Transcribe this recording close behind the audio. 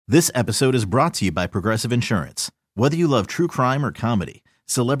This episode is brought to you by Progressive Insurance. Whether you love true crime or comedy,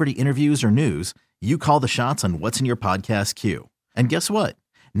 celebrity interviews or news, you call the shots on what's in your podcast queue. And guess what?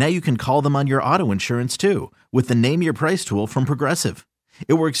 Now you can call them on your auto insurance too with the Name Your Price tool from Progressive.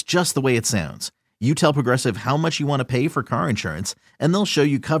 It works just the way it sounds. You tell Progressive how much you want to pay for car insurance, and they'll show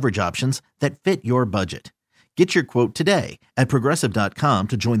you coverage options that fit your budget. Get your quote today at Progressive.com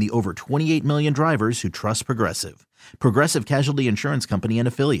to join the over 28 million drivers who trust Progressive. Progressive Casualty Insurance Company and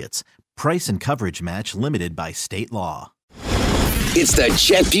Affiliates. Price and coverage match limited by state law. It's the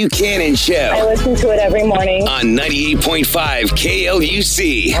Chet Buchanan Show. I listen to it every morning. On 98.5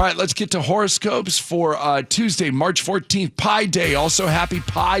 KLUC. All right, let's get to horoscopes for Tuesday, March 14th, Pi Day. Also, happy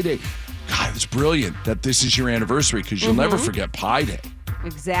Pi Day. God, it's brilliant that this is your anniversary because you'll never forget Pi Day.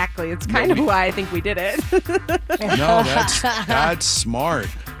 Exactly. It's kind of why I think we did it. No, that's smart.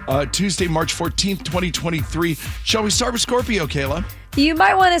 Tuesday, March 14th, 2023. Shall we start with Scorpio, Kayla? You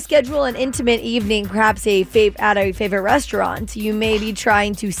might want to schedule an intimate evening, perhaps at a favorite restaurant. You may be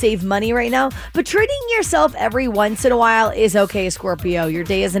trying to save money right now, but treating yourself every once in a while is okay, Scorpio. Your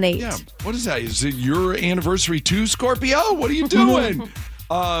day is an 8. Yeah, what is that? Is it your anniversary too, Scorpio? What are you doing?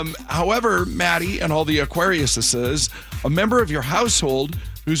 However, Maddie and all the Aquariuses, a member of your household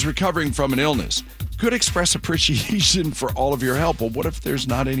who's recovering from an illness could express appreciation for all of your help. Well, what if there's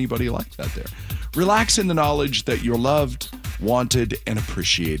not anybody like that there? Relax in the knowledge that you're loved, wanted, and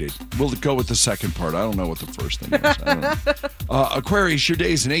appreciated. We'll go with the second part. I don't know what the first thing is. I don't know. Aquarius, your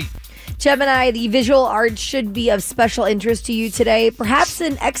day is an 8. Gemini, the visual art should be of special interest to you today. Perhaps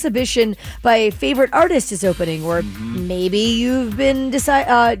an exhibition by a favorite artist is opening, or maybe you've been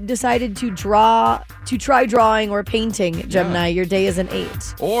decided to try drawing or painting. Gemini, your day is an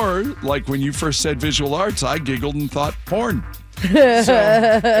 8. Or, like when you first said visual arts, I giggled and thought porn. So,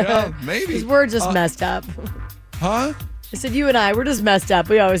 yeah, maybe. 'Cause we're just messed up. Huh? I said you and I, we're just messed up.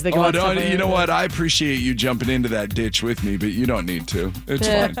 We always think about stuff. You know what? I appreciate you jumping into that ditch with me, but you don't need to. It's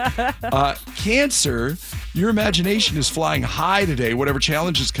fine. Cancer, your imagination is flying high today. Whatever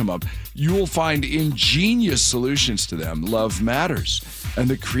challenges come up, you will find ingenious solutions to them. Love matters. And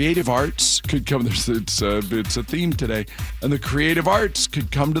the creative arts could come. It's a theme today. And the creative arts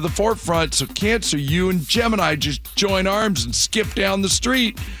could come to the forefront. So Cancer, you and Gemini just join arms and skip down the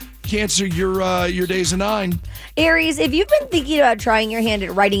street. Cancer, your day's a 9. Aries, if you've been thinking about trying your hand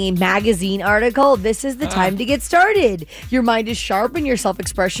at writing a magazine article, this is the time to get started. Your mind is sharp and your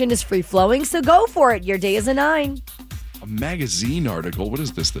self-expression is free-flowing, so go for it. Your day is a 9. A magazine article? What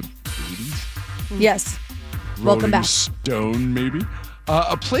is this, the 80s? Yes. Welcome back. Stone, maybe?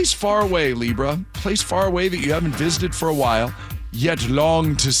 A place far away, Libra. Place far away that you haven't visited for a while, yet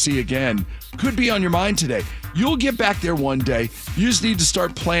long to see again. Could be on your mind today. You'll get back there one day. You just need to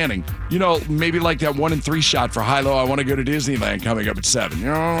start planning. You know, maybe like that 1 in 3 shot for high-low. I want to go to Disneyland coming up at 7.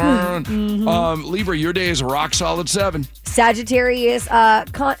 Libra, your day is a rock solid 7. Sagittarius,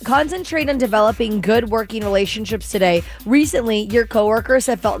 concentrate on developing good working relationships today. Recently, your coworkers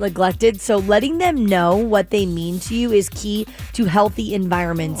have felt neglected, so letting them know what they mean to you is key to healthy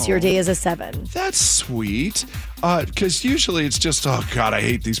environments. Your day is a 7. That's sweet. Because usually it's just, oh, God, I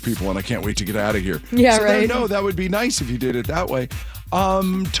hate these people and I can't wait to get out of here. Yeah, so right. No, that would be nice if you did it that way.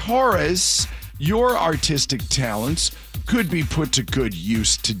 Taurus, your artistic talents could be put to good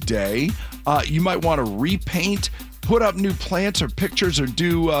use today. You might want to repaint, put up new plants or pictures, or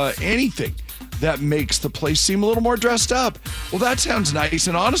do anything that makes the place seem a little more dressed up. Well, that sounds nice.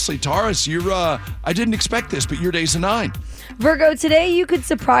 And honestly, Taurus, I didn't expect this, but your day's a 9. Virgo, today you could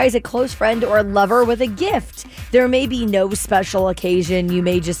surprise a close friend or lover with a gift. There may be no special occasion. You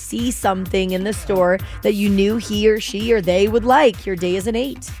may just see something in the store that you knew he or she or they would like. Your day is an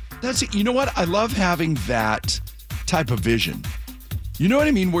 8. That's it. You know what? I love having that type of vision. You know what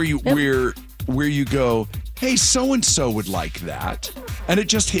I mean? Where you go, hey, so-and-so would like that. And it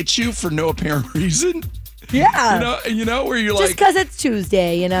just hits you for no apparent reason. Yeah. You know, where you're just like... Just because it's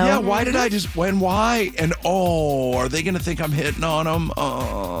Tuesday, you know? Yeah, why did I just... Why? And, are they going to think I'm hitting on them?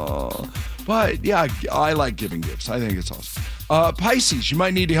 Oh. But, yeah, I like giving gifts. I think it's awesome. Pisces, you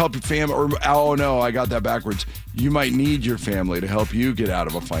might need to help your family... Or, oh, no, I got that backwards. You might need your family to help you get out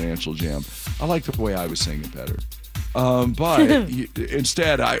of a financial jam. I like the way I was saying it better. But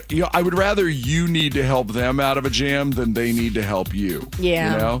instead, I would rather you need to help them out of a jam than they need to help you.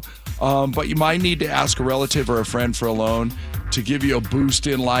 Yeah. You know? But you might need to ask a relative or a friend for a loan to give you a boost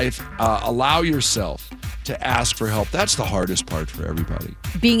in life. Allow yourself to ask for help. That's the hardest part for everybody.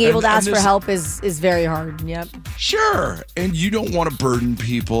 Being able to ask for help is very hard. Yep. Sure. And you don't want to burden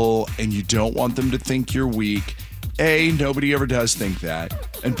people, and you don't want them to think you're weak. A, nobody ever does think that.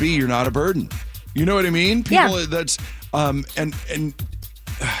 And B, you're not a burden. You know what I mean? People, yeah. That's and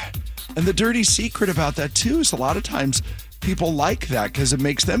And the dirty secret about that, too, is a lot of times people like that because it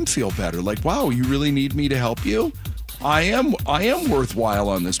makes them feel better. Like, wow, you really need me to help you? I am worthwhile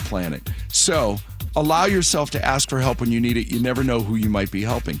on this planet. So allow yourself to ask for help when you need it. You never know who you might be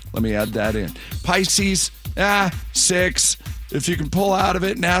helping. Let me add that in. Pisces, 6. If you can pull out of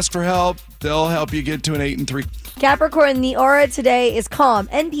it and ask for help, they'll help you get to an 8 and 3. Capricorn, the aura today is calm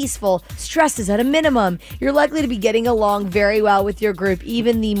and peaceful. Stress is at a minimum. You're likely to be getting along very well with your group,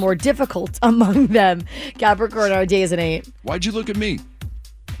 even the more difficult among them. Capricorn, our day is an 8. Why'd you look at me?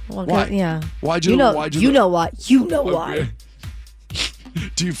 Well, Why? Yeah. Why'd You know look- why.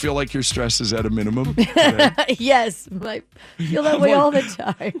 Do you feel like your stress is at a minimum today? Yes. I feel that way all the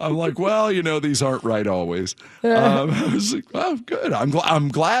time. I'm like, well, these aren't right always. I was like, oh, good. I'm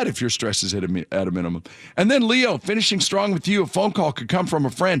glad if your stress is at a minimum. And then Leo, finishing strong with you. A phone call could come from a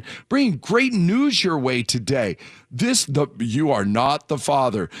friend, bringing great news your way today. You are not the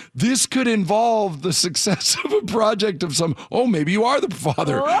father. This could involve the success of a project of some, maybe you are the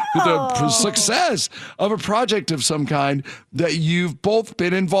father. The success of a project of some kind that you've both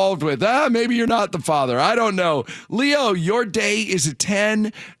been involved with. Maybe you're not the father. I don't know. Leo, your day is a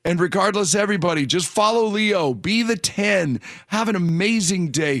 10. And regardless, everybody, just follow Leo. Be the 10. Have an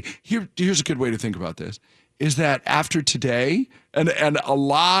amazing day. Here's a good way to think about this. Is that after today, and a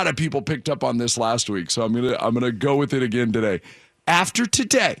lot of people picked up on this last week, so I'm gonna go with it again today. After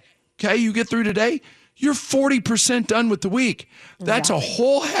today, okay, you get through today, you're 40% done with the week. That's a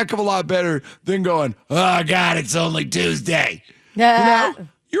whole heck of a lot better than going, oh God, it's only Tuesday.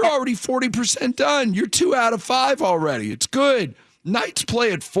 You're already 40% done. You're 2 out of 5 already. It's good. Knights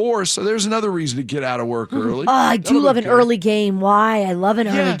play at 4, so there's another reason to get out of work early. I do love an early game. Why? I love an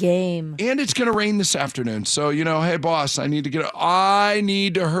early game. And it's going to rain this afternoon. So, hey, boss, I need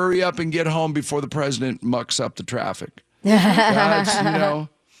to hurry up and get home before the president mucks up the traffic. And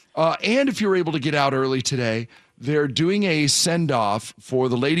if you're able to get out early today, they're doing a send-off for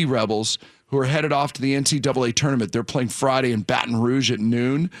the Lady Rebels who are headed off to the NCAA tournament. They're playing Friday in Baton Rouge at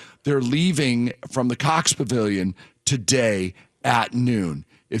noon. They're leaving from the Cox Pavilion today at noon.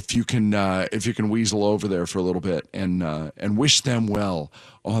 If you can weasel over there for a little bit and wish them well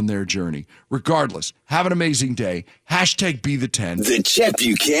on their journey. Regardless, have an amazing day. #be the 10. The Chet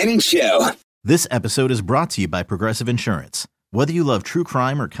Buchanan Show. This episode is brought to you by Progressive Insurance. Whether you love true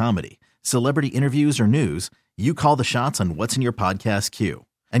crime or comedy, celebrity interviews or news, you call the shots on what's in your podcast queue.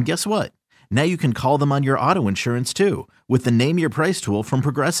 And guess what? Now you can call them on your auto insurance too with the Name Your Price tool from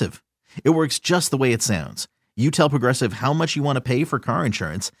Progressive. It works just the way it sounds. You tell Progressive how much you want to pay for car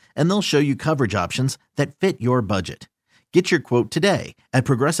insurance, and they'll show you coverage options that fit your budget. Get your quote today at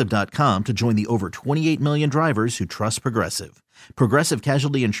Progressive.com to join the over 28 million drivers who trust Progressive. Progressive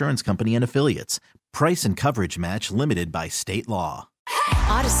Casualty Insurance Company and Affiliates. Price and coverage match limited by state law.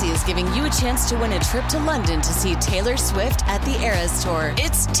 Odyssey is giving you a chance to win a trip to London to see Taylor Swift at the Eras Tour.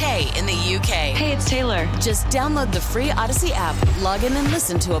 It's Tay in the UK. Hey, it's Taylor. Just download the free Odyssey app, log in and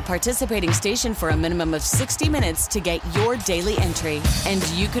listen to a participating station for a minimum of 60 minutes to get your daily entry. And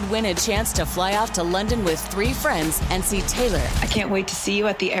you could win a chance to fly off to London with 3 friends and see Taylor. I can't wait to see you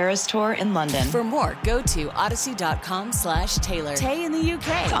at the Eras Tour in London. For more, go to odyssey.com/Taylor. Tay in the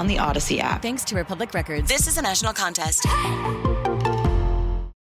UK. It's on the Odyssey app. Thanks to Republic Records. This is a national contest.